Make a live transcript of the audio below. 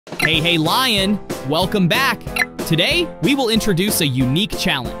Hey, Lion! Welcome back! Today, we will introduce a unique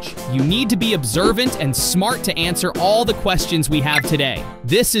challenge. You need to be observant and smart to answer all the questions we have today.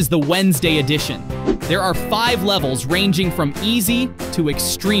 This is the Wednesday edition. There are 5 levels ranging from easy to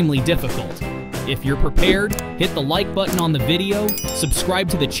extremely difficult. If you're prepared, hit the like button on the video, subscribe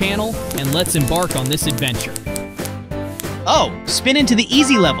to the channel, and let's embark on this adventure. Oh, spin into the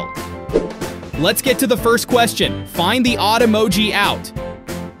easy level. Let's get to the first question. Find the odd emoji out.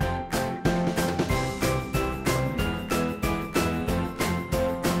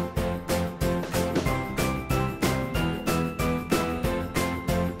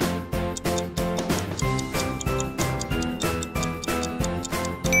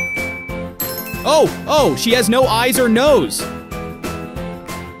 Oh, she has no eyes or nose.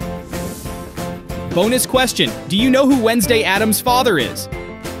 Bonus question, do you know who Wednesday Addams' father is?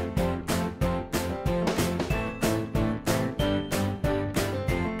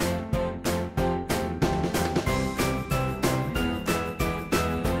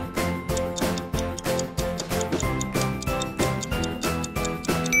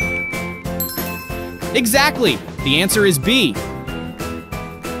 Exactly, the answer is B.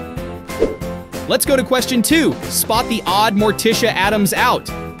 Let's go to question 2. Spot the odd Morticia Addams out.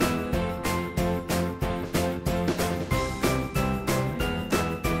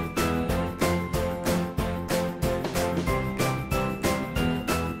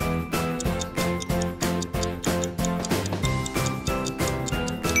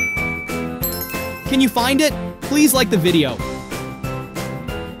 Can you find it? Please like the video.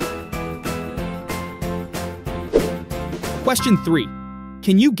 Question 3.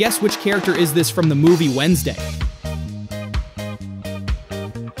 Can you guess which character is this from the movie Wednesday?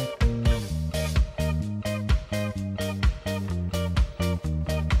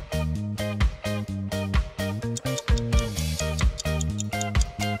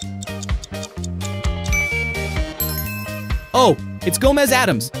 Oh, it's Gomez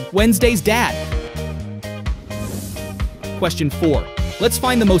Addams, Wednesday's dad. Question 4. Let's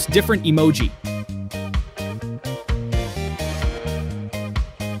find the most different emoji.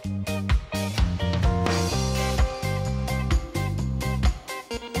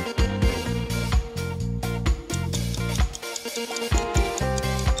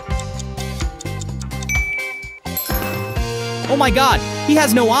 Oh my god, he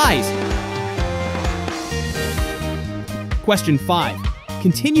has no eyes! Question 5.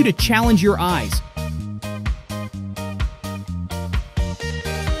 Continue to challenge your eyes.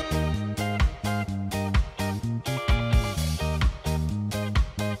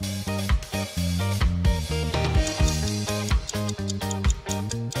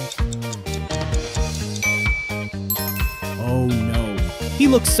 Oh no, he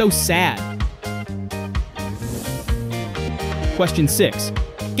looks so sad. Question 6.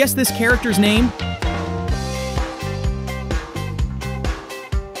 Guess this character's name?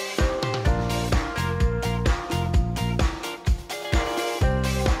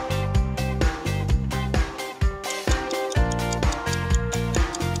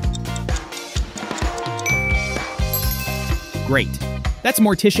 Great. That's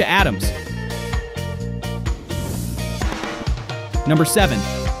Morticia Addams. Number 7.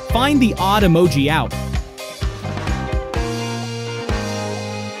 Find the odd emoji out.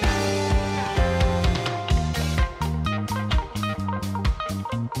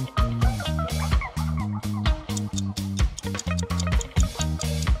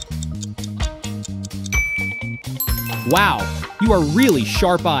 Wow, you are really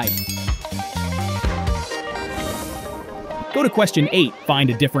sharp-eyed. Go to question 8, find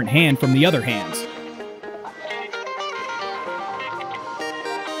a different hand from the other hands.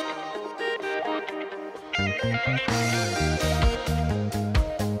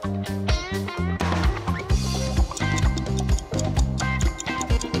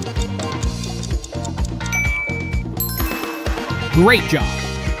 Great job!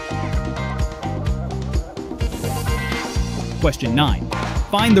 Question 9.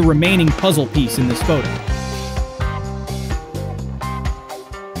 Find the remaining puzzle piece in this photo.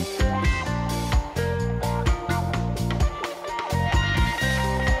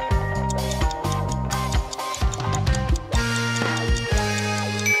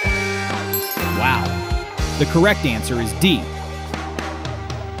 Wow. The correct answer is D.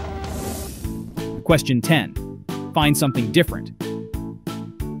 Question 10. Find something different.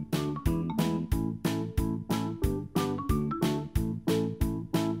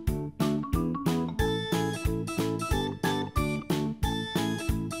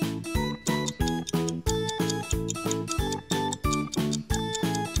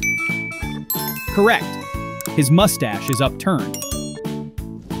 Correct. His mustache is upturned.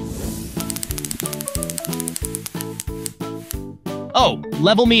 Oh,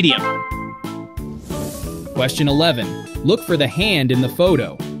 level medium. Question 11. Look for the hand in the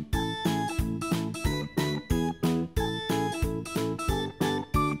photo.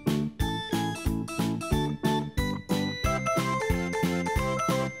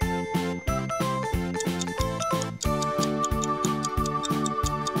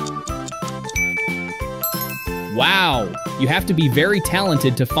 Wow! You have to be very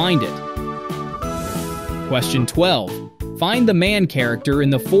talented to find it. Question 12. Find the man character in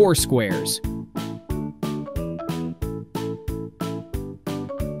the 4 squares.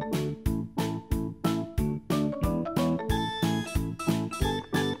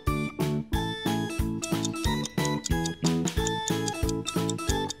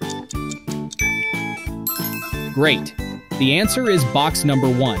 Great. The answer is box number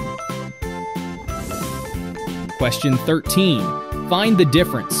 1. Question 13. Find the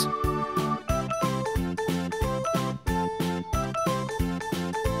difference.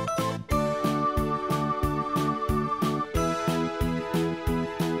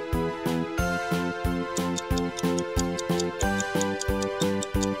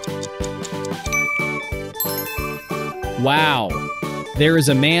 Wow. There is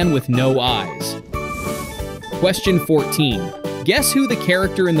a man with no eyes. Question 14. Guess who the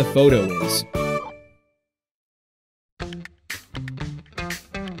character in the photo is?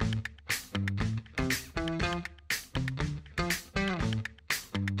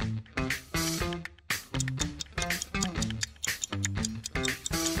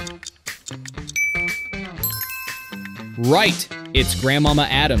 Right, it's Grandmama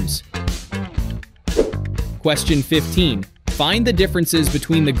Adams. Question 15. Find the differences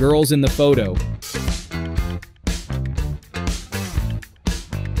between the girls in the photo.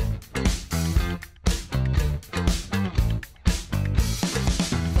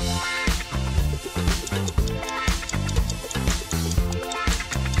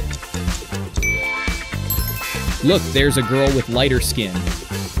 Look, there's a girl with lighter skin.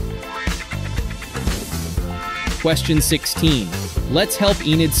 Question 16. Let's help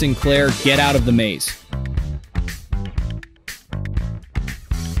Enid Sinclair get out of the maze.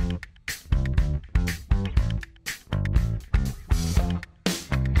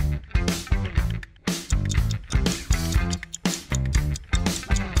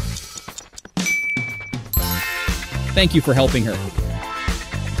 Thank you for helping her.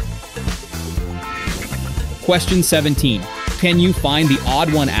 Question 17. Can you find the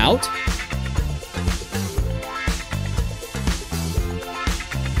odd one out?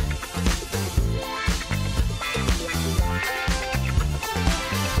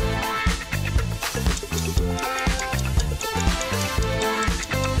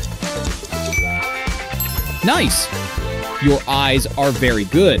 Nice! Your eyes are very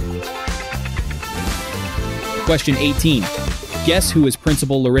good. Question 18. Guess who is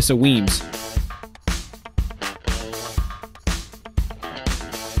Principal Larissa Weems?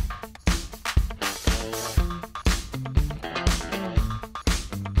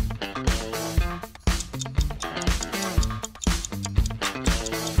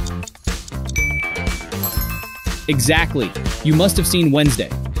 Exactly. You must have seen Wednesday.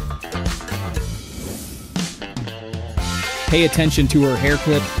 Pay attention to her hair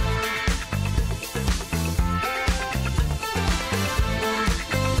clip.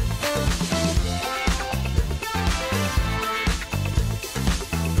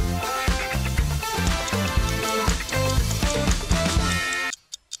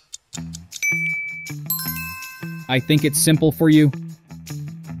 I think it's simple for you.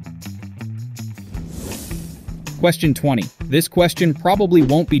 Question 20. This question probably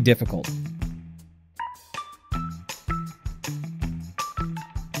won't be difficult.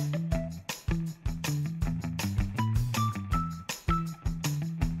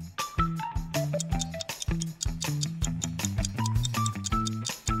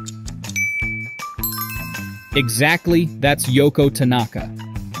 Exactly, that's Yoko Tanaka.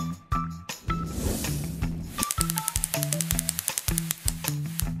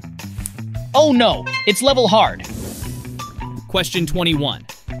 Oh no, it's level hard. Question 21.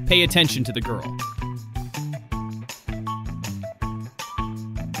 Pay attention to the girl.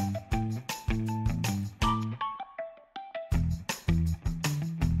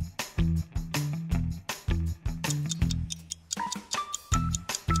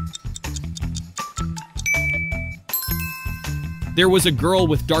 There was a girl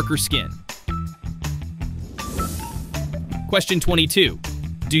with darker skin. Question 22.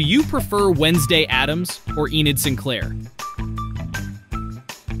 Do you prefer Wednesday Addams or Enid Sinclair?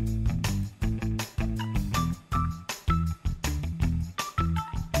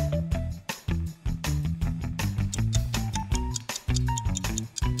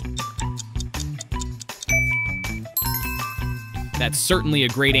 That's certainly a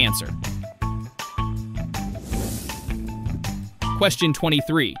great answer. Question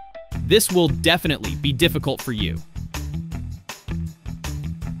 23. This will definitely be difficult for you.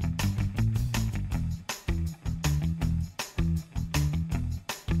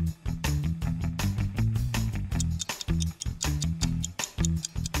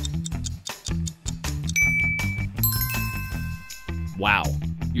 Wow,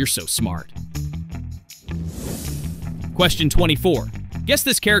 you're so smart. Question 24. Guess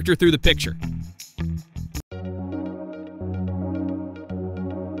this character through the picture.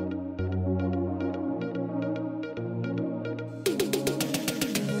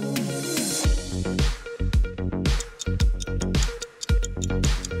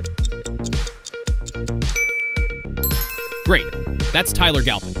 Great, that's Tyler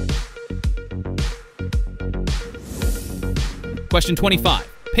Galpin. Question 25.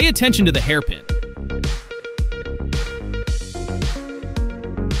 Pay attention to the hairpin.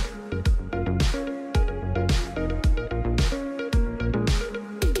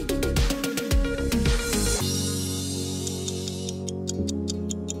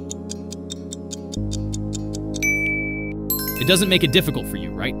 It doesn't make it difficult for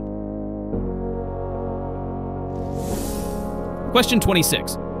you, right? Question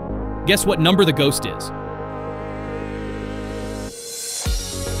 26. Guess what number the ghost is.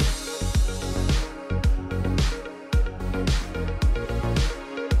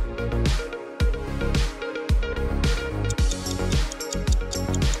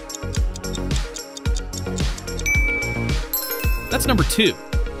 That's number 2.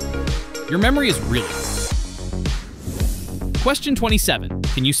 Your memory is really good. Question 27.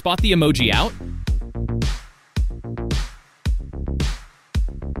 Can you spot the emoji out?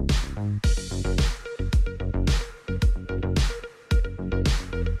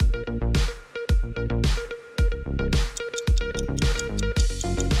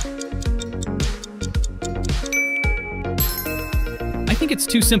 I think it's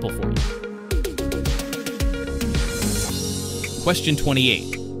too simple for you. Question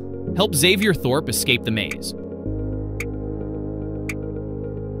 28. Help Xavier Thorpe escape the maze.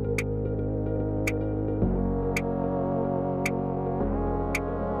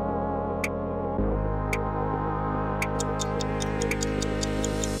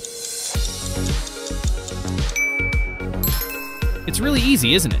 It's really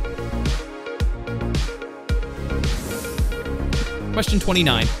easy, isn't it? Question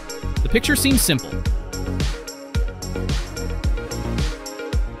 29. The picture seems simple.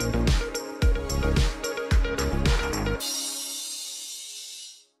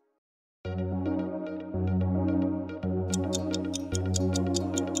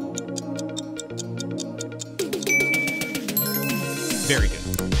 Very good.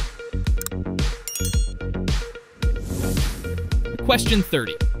 Question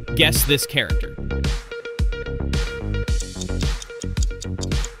 30. Guess this character.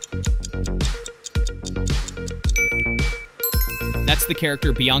 That's the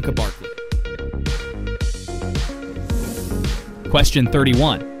character Bianca Barkley. Question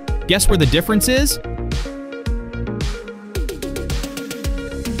 31. Guess where the difference is?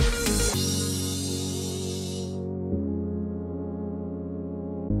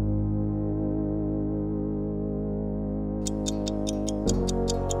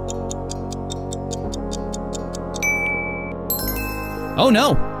 Oh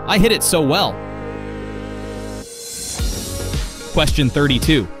no, I hit it so well. Question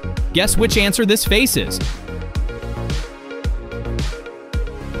 32. Guess which answer this face is.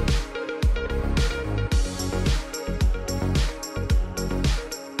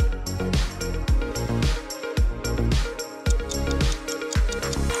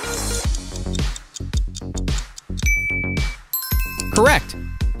 Correct.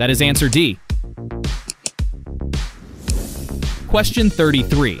 That is answer D. Question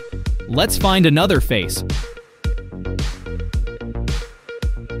 33. Let's find another face.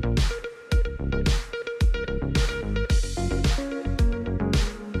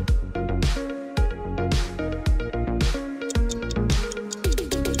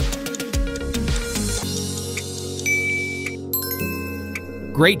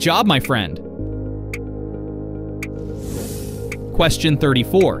 Great job, my friend. Question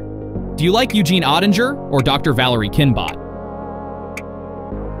 34. Do you like Eugene Ottinger or Dr. Valerie Kinbot?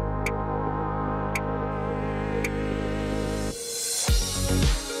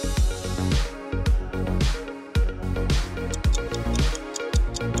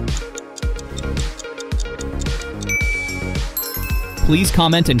 Please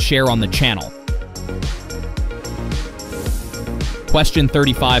comment and share on the channel. Question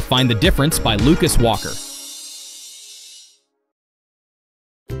 35. Find the difference by Lucas Walker.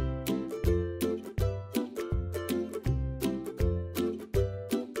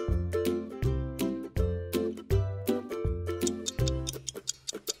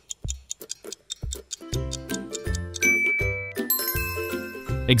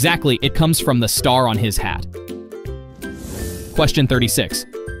 Exactly, it comes from the star on his hat. Question 36.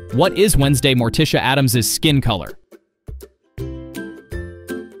 What is Wednesday Morticia Addams' skin color?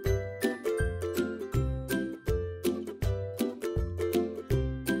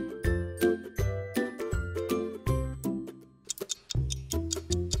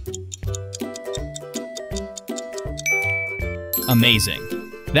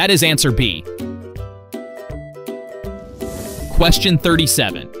 Amazing. That is answer B. Question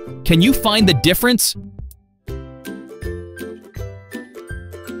 37. Can you find the difference?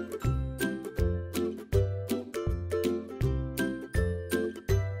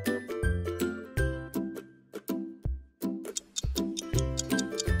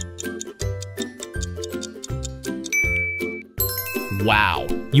 Wow,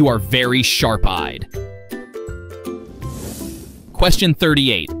 you are very sharp-eyed. Question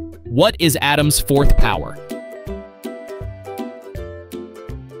 38. What is Adam's fourth power?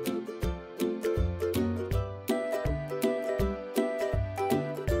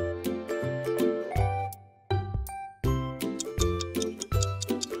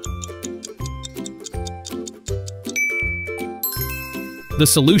 The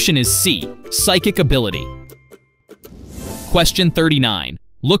solution is C, psychic ability. Question 39.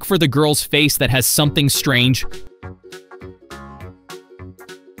 Look for the girl's face that has something strange.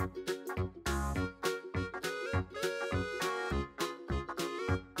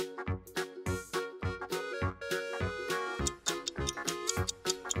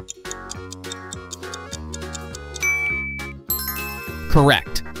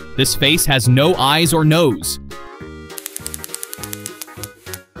 Correct. This face has no eyes or nose.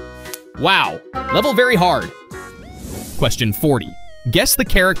 Wow, level very hard. Question 40. Guess the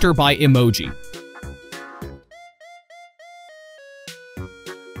character by emoji.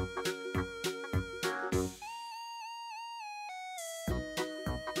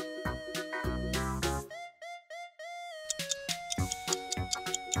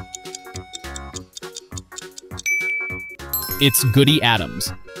 It's Goody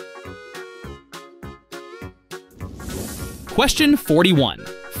Adams. Question 41.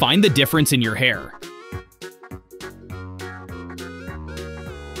 Find the difference in your hair.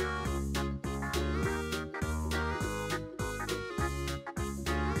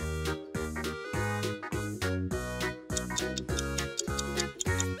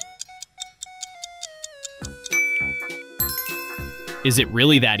 Is it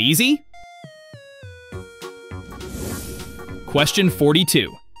really that easy? Question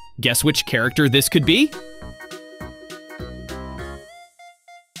 42. Guess which character this could be?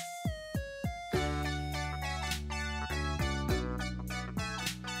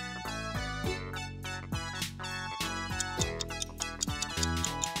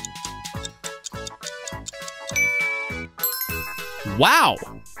 Wow!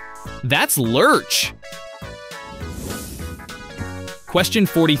 That's Lurch! Question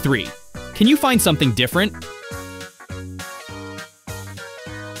 43. Can you find something different?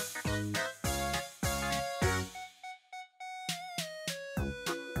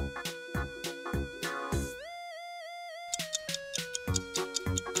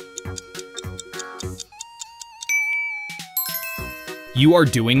 You are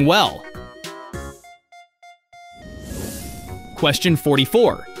doing well. Question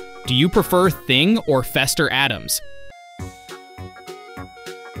 44. Do you prefer Thing or Fester Adams?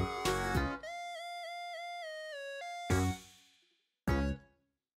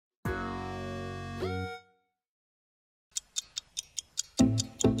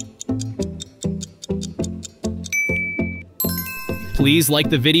 Please like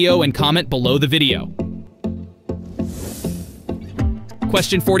the video and comment below the video.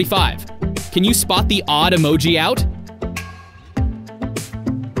 Question 45. Can you spot the odd emoji out?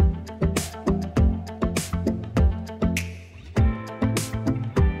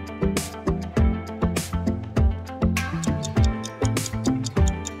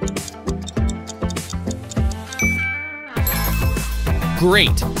 Great,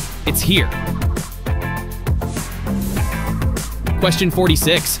 it's here. Question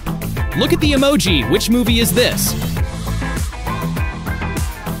 46. Look at the emoji. Which movie is this?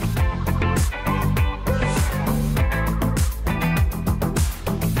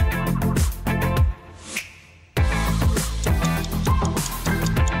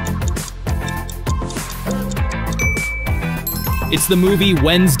 It's the movie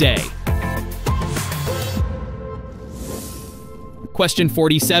Wednesday. Question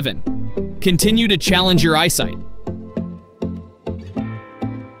 47. Continue to challenge your eyesight.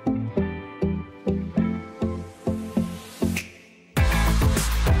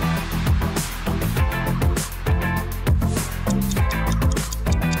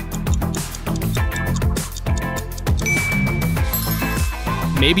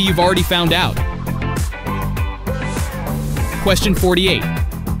 Maybe you've already found out. Question 48.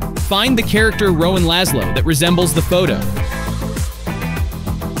 Find the character Rowan Laszlo that resembles the photo.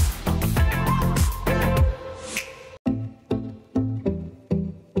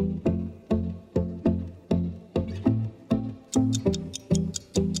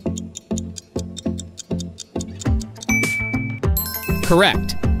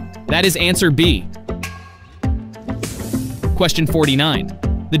 Correct. That is answer B. Question 49.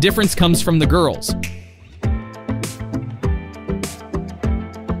 The difference comes from the girls.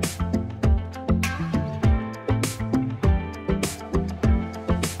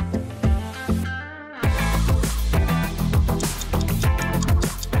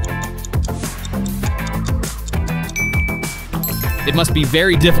 It must be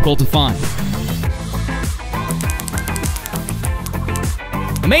very difficult to find.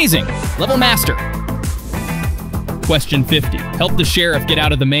 Amazing! Level Master. Question 50. Help the sheriff get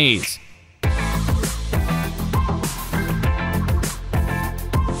out of the maze.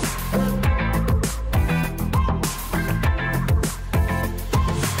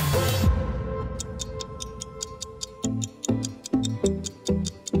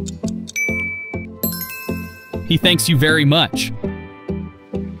 He thanks you very much.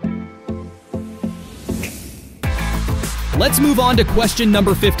 Let's move on to question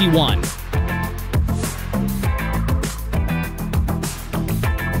number 51.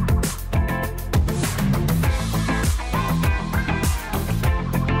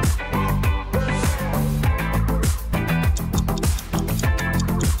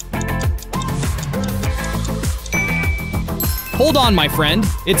 Hold on, my friend.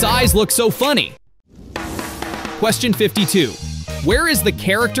 Its eyes look so funny. Question 52. Where is the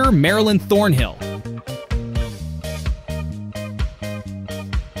character Marilyn Thornhill?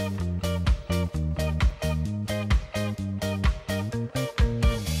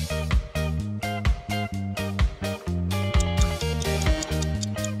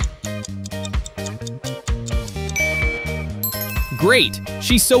 Great!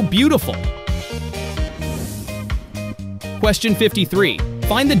 She's so beautiful! Question 53.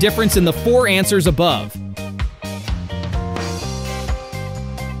 Find the difference in the 4 answers above.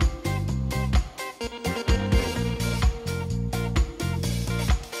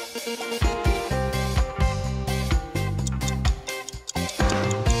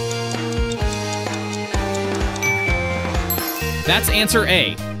 That's answer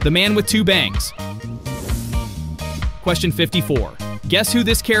A, the man with 2 bangs. Question 54. Guess who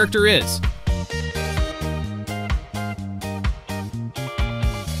this character is?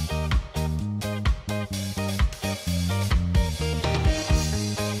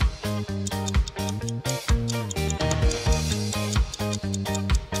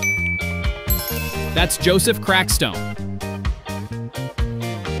 That's Joseph Crackstone.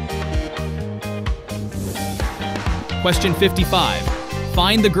 Question 55.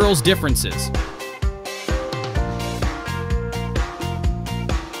 Find the girls' differences.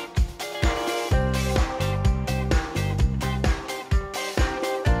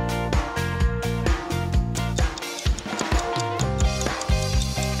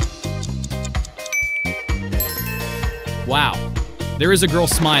 Wow, there is a girl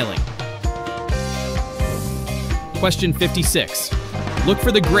smiling. Question 56. Look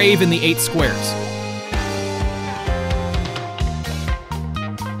for the grave in the 8 squares.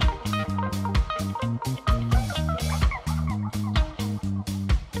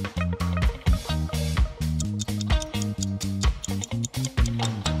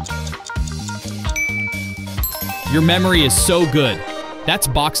 Your memory is so good. That's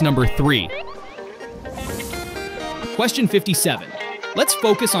box number 3. Question 57. Let's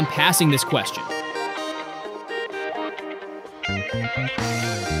focus on passing this question.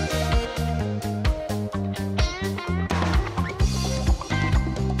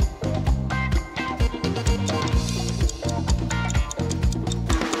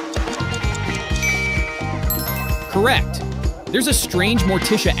 Correct. There's a strange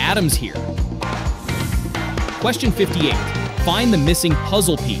Morticia Addams here. Question 58. Find the missing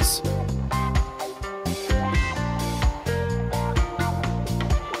puzzle piece.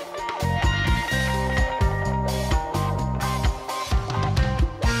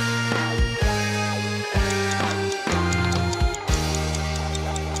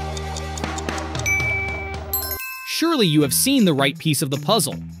 Surely you have seen the right piece of the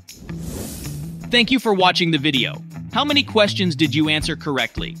puzzle. Thank you for watching the video. How many questions did you answer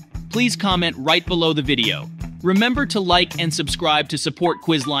correctly? Please comment right below the video. Remember to like and subscribe to support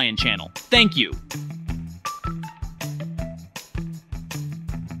Quiz Lion channel. Thank you.